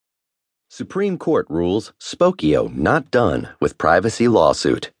Supreme Court rules Spokeo not done with privacy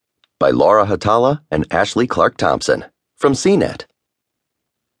lawsuit by Hautala and Ashlee Thompson from CNET.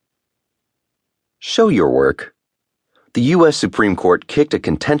 Show your work. The U.S. Supreme Court kicked a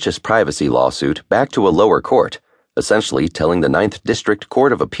contentious privacy lawsuit back to a lower court, essentially telling the Ninth District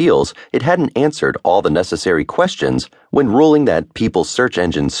Court of Appeals it hadn't answered all the necessary questions when ruling that people's search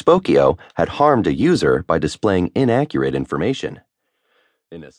engine Spokeo had harmed a user by displaying inaccurate information. In a